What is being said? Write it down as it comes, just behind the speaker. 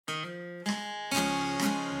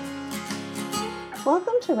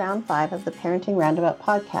Welcome to Round 5 of the Parenting Roundabout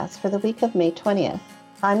podcast for the week of May 20th.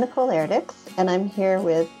 I'm Nicole Erdix, and I'm here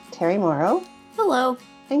with Terri Morrow. Hello.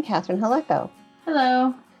 And Catherine Haleko.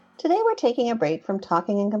 Hello. Today we're taking a break from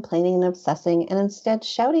talking and complaining and obsessing and instead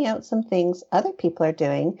shouting out some things other people are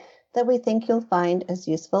doing that we think you'll find as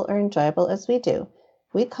useful or enjoyable as we do.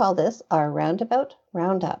 We call this our Roundabout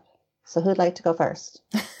Roundup. So who'd like to go first?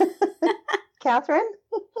 Catherine?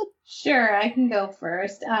 Sure, I can go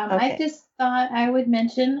first. Okay. I just thought I would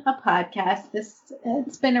mention a podcast.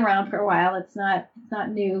 It's been around for a while. It's not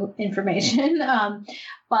new information.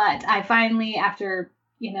 But I finally, after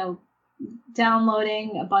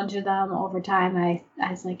downloading a bunch of them over time, I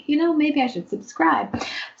was like, maybe I should subscribe.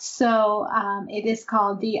 So it is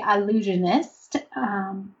called The Allusionist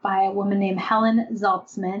by a woman named Helen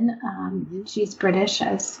Zaltzman. She's British,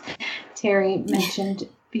 as Terri mentioned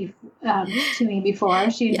to me before.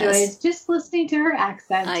 She enjoys just listening to her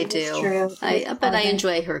accent. I do. True. I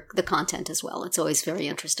enjoy the content as well. It's always very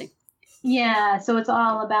interesting. Yeah, so it's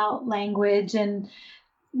all about language and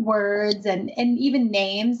words and even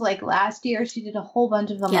names. Like last year, she did a whole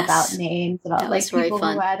bunch of them about names, about like people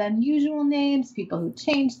who had unusual names, people who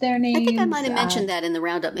changed their names. I think I might have mentioned that in the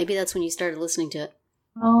roundup. Maybe that's when you started listening to it.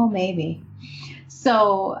 Oh, maybe.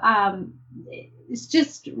 So it's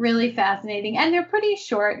just really fascinating, and they're pretty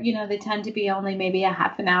short. They tend to be only maybe a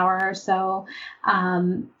half an hour or so,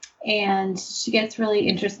 and she gets really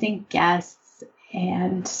interesting guests,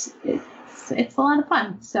 and it's a lot of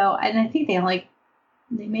fun. So, and I think they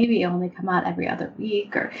maybe only come out every other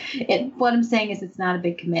week, what I'm saying is it's not a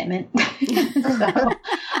big commitment. So,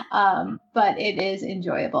 but it is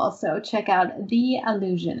enjoyable. So check out The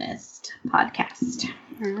Allusionist podcast.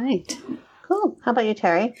 All right. Cool. How about you,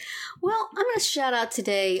 Terri? Well, I'm going to shout out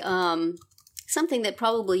today something that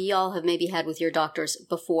probably y'all have maybe had with your doctors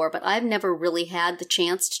before, but I've never really had the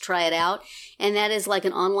chance to try it out. And that is like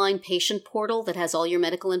an online patient portal that has all your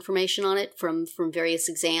medical information on it from various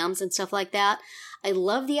exams and stuff like that. I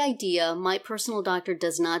love the idea. My personal doctor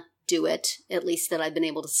does not do it, at least that I've been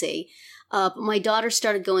able to see. But my daughter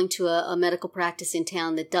started going to a medical practice in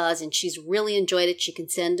town that does, and she's really enjoyed it. She can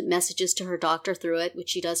send messages to her doctor through it,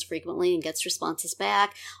 which she does frequently, and gets responses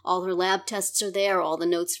back. All her lab tests are there, all the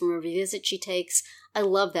notes from every visit she takes. I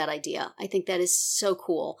love that idea. I think that is so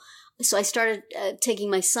cool. So I started taking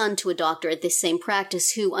my son to a doctor at this same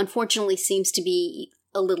practice who unfortunately seems to be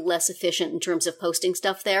a little less efficient in terms of posting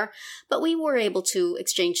stuff there, but we were able to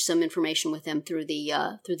exchange some information with him through the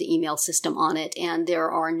email system on it, and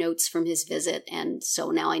there are notes from his visit, and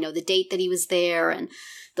so now I know the date that he was there and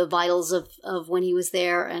the vitals of when he was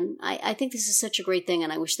there, and I think this is such a great thing,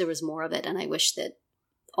 and I wish there was more of it, and I wish that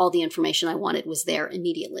all the information I wanted was there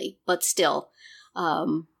immediately, but still,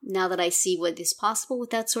 now that I see what is possible with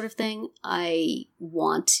that sort of thing, I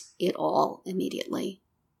want it all immediately.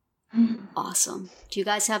 Awesome. Do you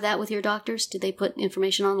guys have that with your doctors? Do they put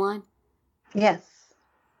information online? Yes.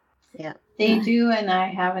 Yeah. They do, and I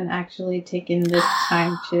haven't actually taken the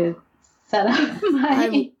time to set up my...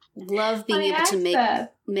 I love being able to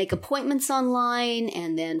make appointments online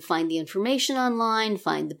and then find the information online,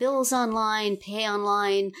 find the bills online, pay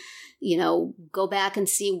online, go back and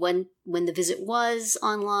see when the visit was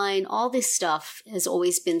online. All this stuff has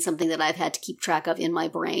always been something that I've had to keep track of in my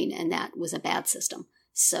brain, and that was a bad system.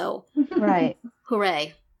 So, right.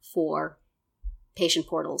 Hooray for patient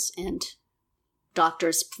portals, and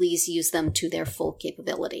doctors, please use them to their full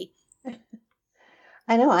capability.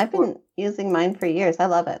 I know. I've been using mine for years. I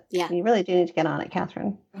love it. Yeah. You really do need to get on it,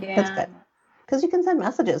 Catherine. Yeah. That's good. Because you can send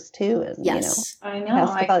messages, too. And, yes. I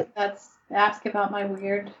know. Ask about my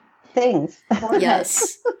weird things.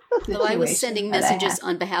 Yes. So I was sending messages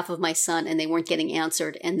on behalf of my son, and they weren't getting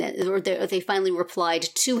answered, and they finally replied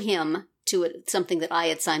to him to something that I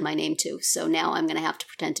had signed my name to. So now I'm going to have to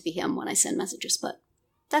pretend to be him when I send messages, but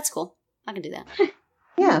that's cool. I can do that.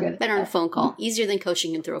 Yeah. Better than a phone call. Easier than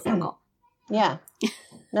coaching him through a phone call. Yeah.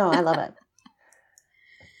 No, I love it.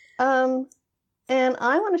 And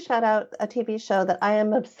I want to shout out a TV show that I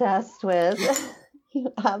am obsessed with.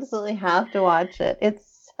 You absolutely have to watch it.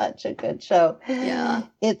 It's such a good show. Yeah.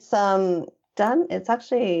 It's it's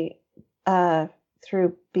actually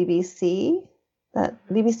through BBC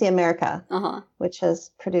America, which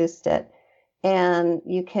has produced it. And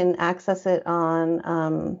you can access it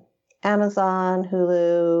on Amazon,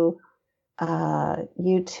 Hulu,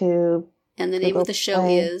 YouTube. And the name of the show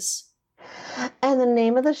is? And the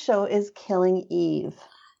name of the show is Killing Eve.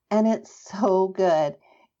 And it's so good.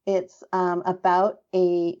 It's about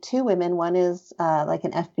two women. One is like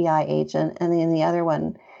an FBI agent, and then the other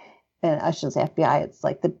one, and I shouldn't say FBI, it's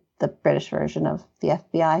like the British version of the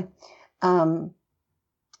FBI.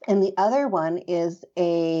 And the other one is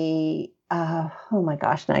oh my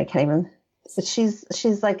gosh, now I can't even. But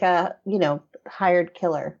she's like a hired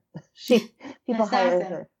killer. People hire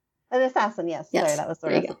her. An assassin, yes. Sorry, that was the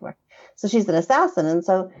word I was looking for. So she's an assassin, and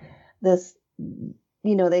so this,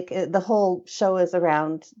 the whole show is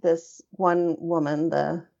around this one woman,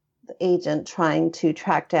 the agent, trying to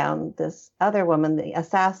track down this other woman, the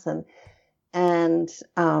assassin, and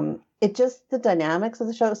the dynamics of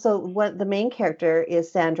the show. So what the main character is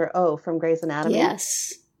Sandra Oh from Grey's Anatomy.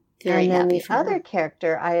 Yes, very and then happy the for other her.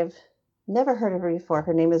 character I've never heard of her before.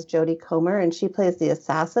 Her name is Jodie Comer, and she plays the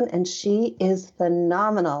assassin, and she is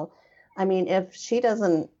phenomenal. I mean, if she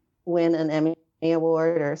doesn't win an Emmy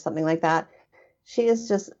Award or something like that, she is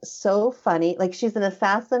just so funny. Like, she's an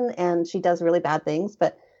assassin and she does really bad things,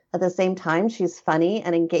 but at the same time, she's funny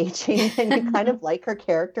and engaging, and you kind of like her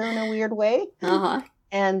character in a weird way. Uh-huh.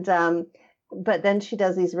 And but then she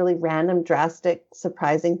does these really random, drastic,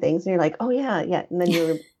 surprising things, and you're like, oh yeah. And then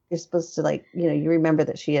you're supposed to you remember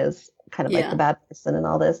that she is kind of like the bad person and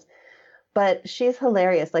all this. But she's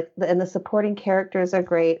hilarious. And the supporting characters are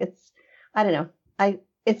great. I don't know.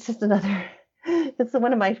 It's just it's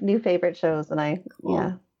one of my new favorite shows, and I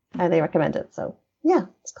highly recommend it. So yeah,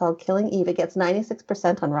 it's called Killing Eve. It gets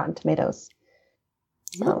 96% on Rotten Tomatoes.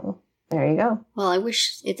 So there you go. Well, I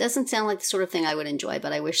wish, it doesn't sound like the sort of thing I would enjoy,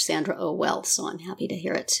 but I wish Sandra Oh well, so I'm happy to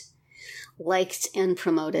hear it liked and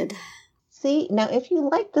promoted. See, now if you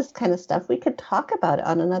like this kind of stuff, we could talk about it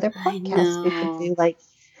on another podcast. We could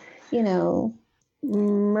do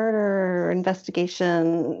murder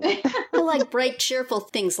investigation. I like bright, cheerful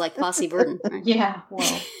things like Fosse Verdon. Right? Yeah,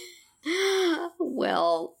 well.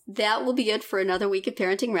 Well, that will be it for another week of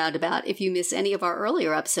Parenting Roundabout. If you miss any of our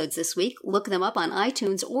earlier episodes this week, look them up on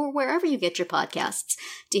iTunes or wherever you get your podcasts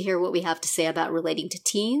to hear what we have to say about relating to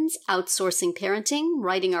teens, outsourcing parenting,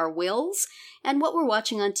 writing our wills, and what we're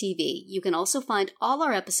watching on TV. You can also find all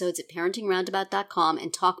our episodes at parentingroundabout.com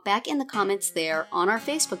and talk back in the comments there, on our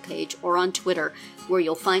Facebook page, or on Twitter, where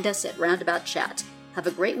you'll find us at Roundabout Chat. Have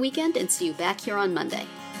a great weekend and see you back here on Monday.